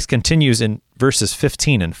the text continues in verses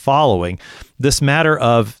 15 and following. This matter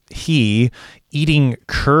of he eating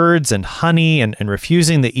curds and honey and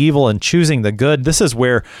refusing the evil and choosing the good. This is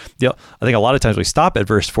where, I think a lot of times we stop at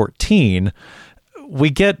verse 14. We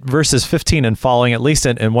get verses 15 and following, at least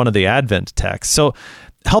in one of the Advent texts. So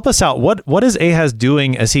help us out. What is Ahaz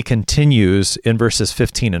doing as he continues in verses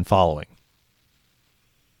 15 and following?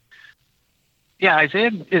 Yeah,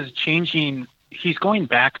 Isaiah is changing he's going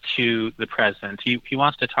back to the present. He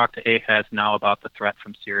wants to talk to Ahaz now about the threat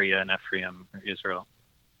from Syria and Ephraim, or Israel.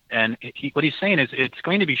 And what he's saying is it's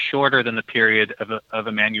going to be shorter than the period of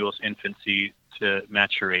Emmanuel's infancy to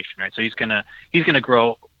maturation, right? So he's gonna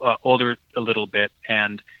grow older a little bit,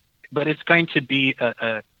 but it's going to be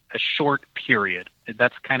a short period.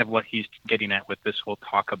 That's kind of what he's getting at with this whole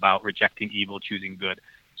talk about rejecting evil, choosing good.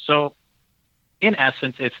 So, in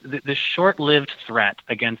essence, it's the short-lived threat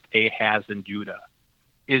against Ahaz and Judah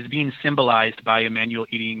is being symbolized by Emmanuel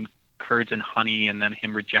eating curds and honey, and then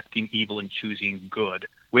him rejecting evil and choosing good,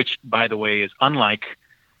 which, by the way, is unlike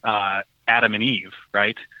Adam and Eve,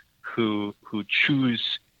 right? Who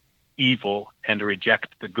choose evil and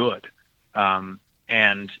reject the good,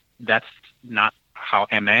 and that's not how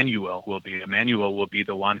Emmanuel will be. Emmanuel will be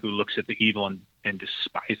the one who looks at the evil and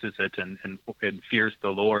despises it and fears the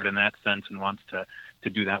Lord in that sense and wants to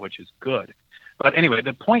do that which is good. But anyway,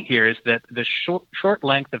 the point here is that the short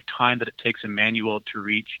length of time that it takes Emmanuel to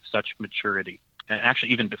reach such maturity, and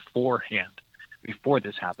actually even before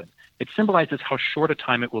this happened, it symbolizes how short a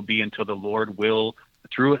time it will be until the Lord will,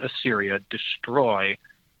 through Assyria, destroy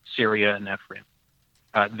Syria and Ephraim.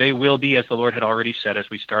 They will be, as the Lord had already said as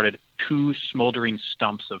we started, two smoldering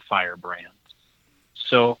stumps of firebrands.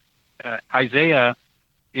 So Isaiah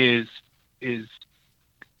is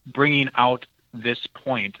bringing out this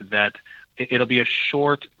point that it'll be a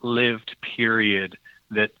short-lived period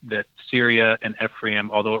that Syria and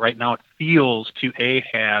Ephraim, although right now it feels to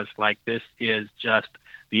Ahaz like this is just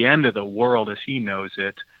the end of the world as he knows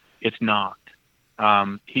it, it's not.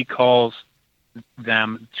 He calls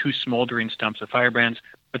them two smoldering stumps of firebrands,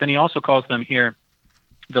 but then he also calls them here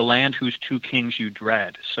the land whose two kings you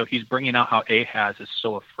dread. So he's bringing out how Ahaz is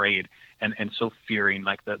so afraid and so fearing,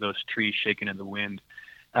 like those trees shaking in the wind.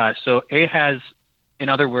 So Ahaz, in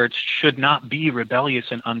other words, should not be rebellious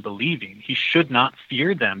and unbelieving. He should not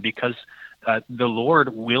fear them because the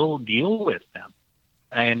Lord will deal with them.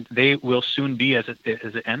 And they will soon be, as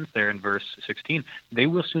it ends there in verse 16, they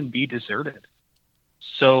will soon be deserted.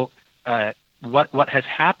 So what has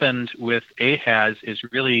happened with Ahaz is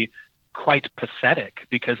really quite pathetic,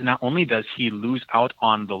 because not only does he lose out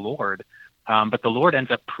on the Lord, but the Lord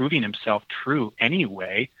ends up proving himself true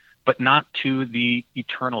anyway, but not to the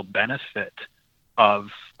eternal benefit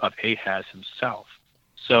of Ahaz himself.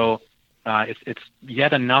 So it's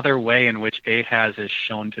yet another way in which Ahaz is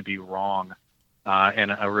shown to be wrong,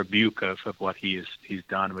 and a rebuke of what he's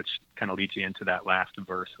done, which kind of leads you into that last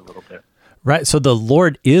verse a little bit. Right. So the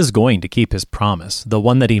Lord is going to keep his promise, the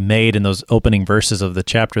one that he made in those opening verses of the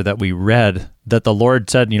chapter that we read, that the Lord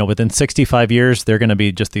said, within 65 years, they're going to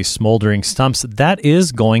be just these smoldering stumps. That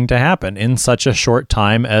is going to happen in such a short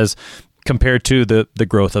time as compared to the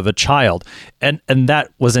growth of a child. And that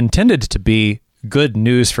was intended to be good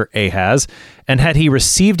news for Ahaz. And had he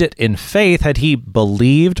received it in faith, had he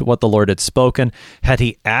believed what the Lord had spoken, had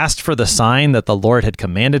he asked for the sign that the Lord had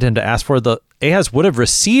commanded him to ask for, Ahaz would have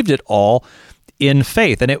received it all in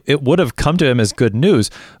faith, and it would have come to him as good news.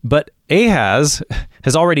 But Ahaz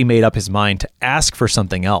has already made up his mind to ask for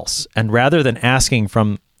something else. And rather than asking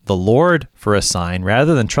from the Lord for a sign,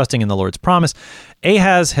 rather than trusting in the Lord's promise,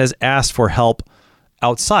 Ahaz has asked for help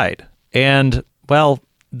outside. And, well,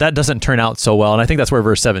 that doesn't turn out so well, and I think that's where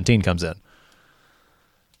verse 17 comes in.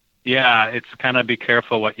 Yeah, it's kind of be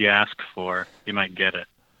careful what you ask for. You might get it.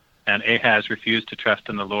 And Ahaz refused to trust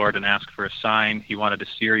in the Lord and ask for a sign. He wanted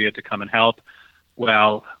Assyria to come and help.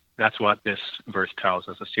 Well, that's what this verse tells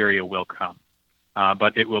us. Assyria will come.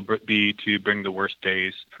 But it will be to bring the worst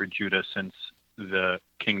days for Judah, since the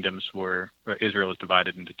kingdoms Israel is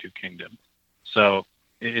divided into two kingdoms. So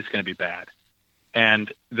it's going to be bad.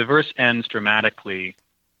 And the verse ends dramatically.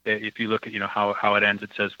 If you look at how it ends,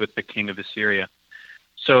 it says, with the king of Assyria.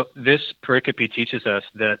 So this pericope teaches us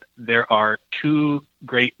that there are two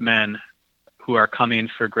great men who are coming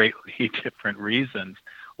for greatly different reasons.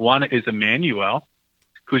 One is Emmanuel,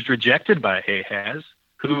 who's rejected by Ahaz,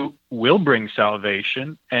 who will bring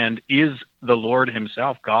salvation and is the Lord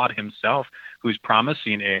himself, God himself, who's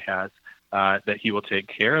promising Ahaz that he will take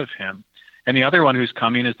care of him. And the other one who's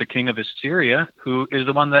coming is the king of Assyria, who is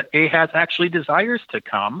the one that Ahaz actually desires to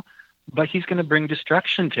come, but he's going to bring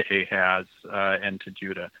destruction to Ahaz and to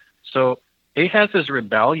Judah. So Ahaz's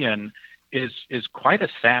rebellion is quite a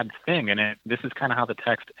sad thing, and this is kind of how the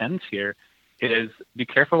text ends here. It is, be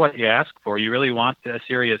careful what you ask for. You really want the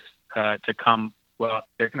Assyrians to come. Well,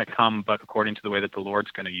 they're going to come, but according to the way that the Lord's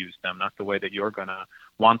going to use them, not the way that you're going to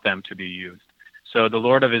want them to be used. So the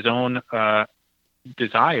Lord of his own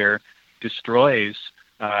desire destroys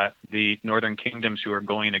the northern kingdoms who are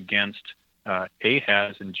going against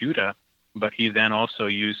Ahaz and Judah, but he then also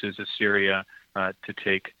uses Assyria to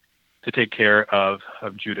take care of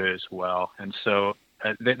Judah as well. And so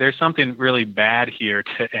there's something really bad here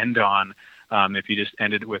to end on if you just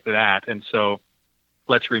ended with that. And so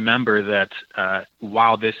let's remember that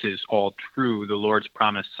while this is all true, the Lord's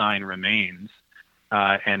promised sign remains,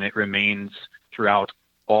 and it remains throughout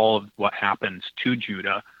all of what happens to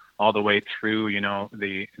Judah, all the way through,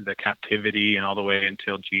 the captivity, and all the way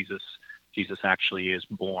until Jesus actually is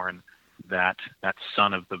born, that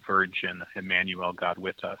son of the Virgin, Emmanuel, God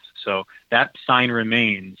with us. So that sign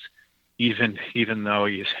remains, even though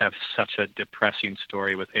you have such a depressing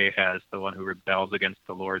story with Ahaz, the one who rebels against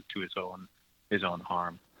the Lord to his own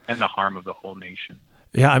harm and the harm of the whole nation.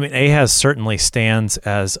 Yeah, I mean, Ahaz certainly stands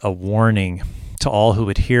as a warning to all who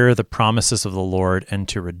would hear the promises of the Lord and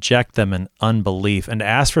to reject them in unbelief and to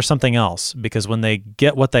ask for something else, because when they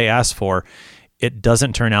get what they ask for, it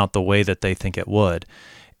doesn't turn out the way that they think it would.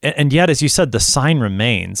 And yet, as you said, the sign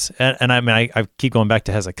remains. And I mean, I keep going back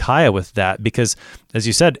to Hezekiah with that, because as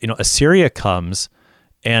you said, Assyria comes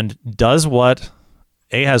and does what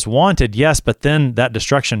Ahaz wanted, yes, but then that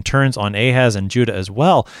destruction turns on Ahaz and Judah as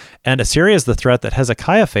well. And Assyria is the threat that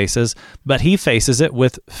Hezekiah faces, but he faces it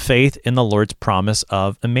with faith in the Lord's promise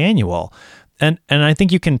of Emmanuel. And I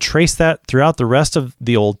think you can trace that throughout the rest of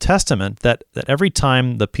the Old Testament, that every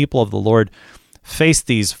time the people of the Lord face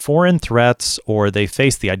these foreign threats, or they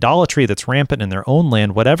face the idolatry that's rampant in their own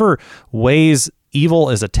land, whatever ways evil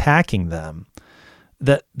is attacking them,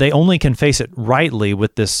 that they only can face it rightly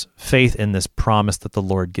with this faith in this promise that the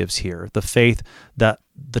Lord gives here, the faith that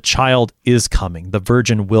the child is coming, the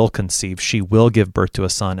virgin will conceive, she will give birth to a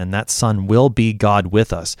son, and that son will be God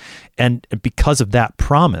with us. And because of that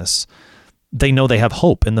promise, they know they have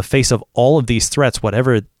hope in the face of all of these threats,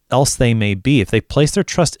 whatever else they may be. If they place their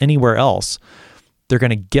trust anywhere else, they're going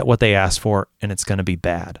to get what they ask for, and it's going to be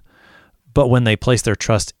bad. But when they place their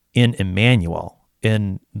trust in Emmanuel,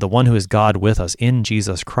 in the one who is God with us, in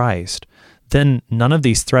Jesus Christ, then none of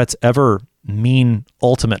these threats ever mean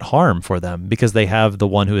ultimate harm for them, because they have the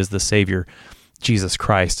one who is the Savior, Jesus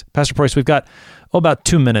Christ. Pastor Preuss, we've got about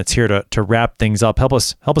 2 minutes here to wrap things up. Help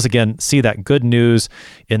us again see that good news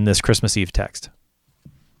in this Christmas Eve text.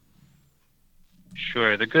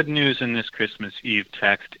 Sure. The good news in this Christmas Eve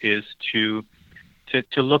text is to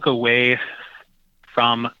look away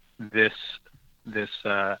from this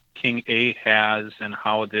King Ahaz and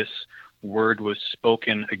how this word was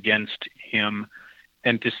spoken against him,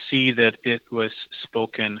 and to see that it was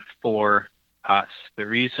spoken for us. The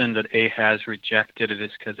reason that Ahaz rejected it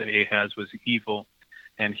is because Ahaz was evil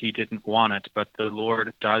and he didn't want it, but the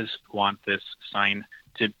Lord does want this sign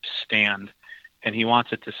to stand, and he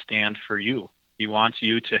wants it to stand for you. He wants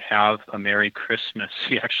you to have a Merry Christmas.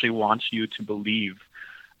 He actually wants you to believe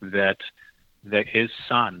that his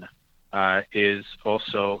son is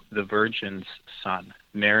also the Virgin's son,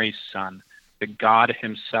 Mary's son, that God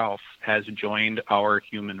himself has joined our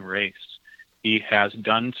human race. He has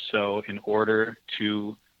done so in order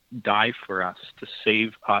to die for us, to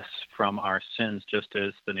save us from our sins, just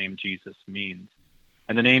as the name Jesus means.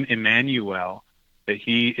 And the name Emmanuel, that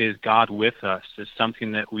he is God with us, is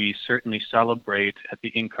something that we certainly celebrate at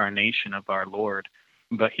the incarnation of our Lord.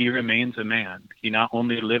 But he remains a man. He not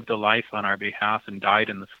only lived a life on our behalf and died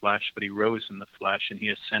in the flesh, but he rose in the flesh and he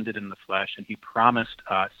ascended in the flesh. And he promised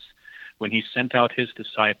us, when he sent out his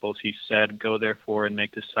disciples, he said, "Go therefore and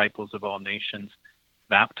make disciples of all nations,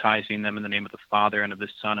 baptizing them in the name of the Father and of the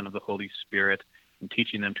Son and of the Holy Spirit, and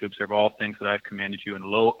teaching them to observe all things that I have commanded you. And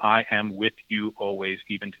lo, I am with you always,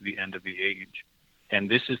 even to the end of the age." And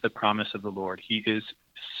this is the promise of the Lord. He is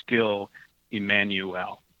still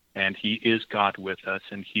Emmanuel, and he is God with us,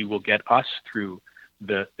 and he will get us through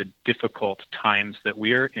the difficult times that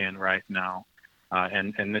we're in right now.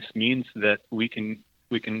 And this means that we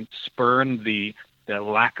can spurn the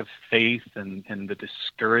lack of faith and the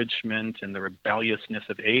discouragement and the rebelliousness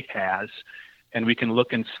of Ahaz, and we can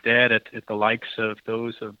look instead at the likes of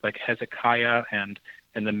those of like Hezekiah and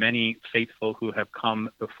the many faithful who have come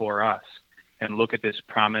before us, and look at this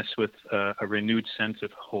promise with a renewed sense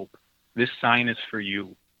of hope. This sign is for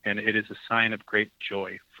you, and it is a sign of great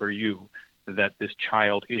joy for you that this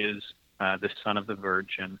child is the son of the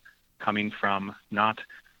Virgin, coming from not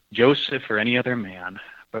Joseph or any other man,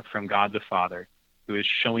 but from God the Father, who is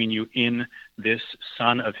showing you in this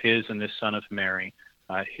son of his and this son of Mary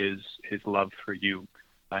his love for you,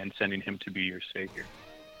 and sending him to be your Savior.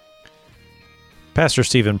 Pastor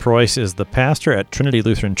Stephen Preuss is the pastor at Trinity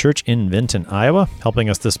Lutheran Church in Vinton, Iowa, helping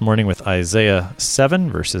us this morning with Isaiah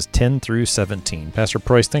 7, verses 10 through 17. Pastor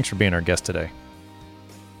Preuss, thanks for being our guest today.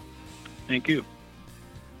 Thank you.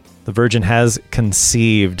 The Virgin has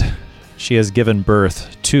conceived. She has given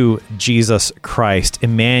birth to Jesus Christ,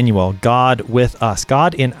 Emmanuel, God with us,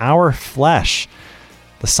 God in our flesh,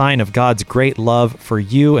 the sign of God's great love for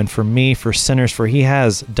you and for me, for sinners, for he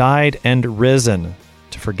has died and risen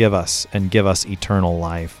to forgive us and give us eternal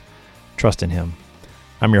life. Trust in him.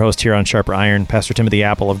 I'm your host here on Sharper Iron, Pastor Timothy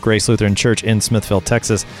Apple of Grace Lutheran Church in Smithville,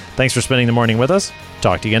 Texas. Thanks for spending the morning with us.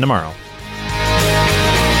 Talk to you again tomorrow.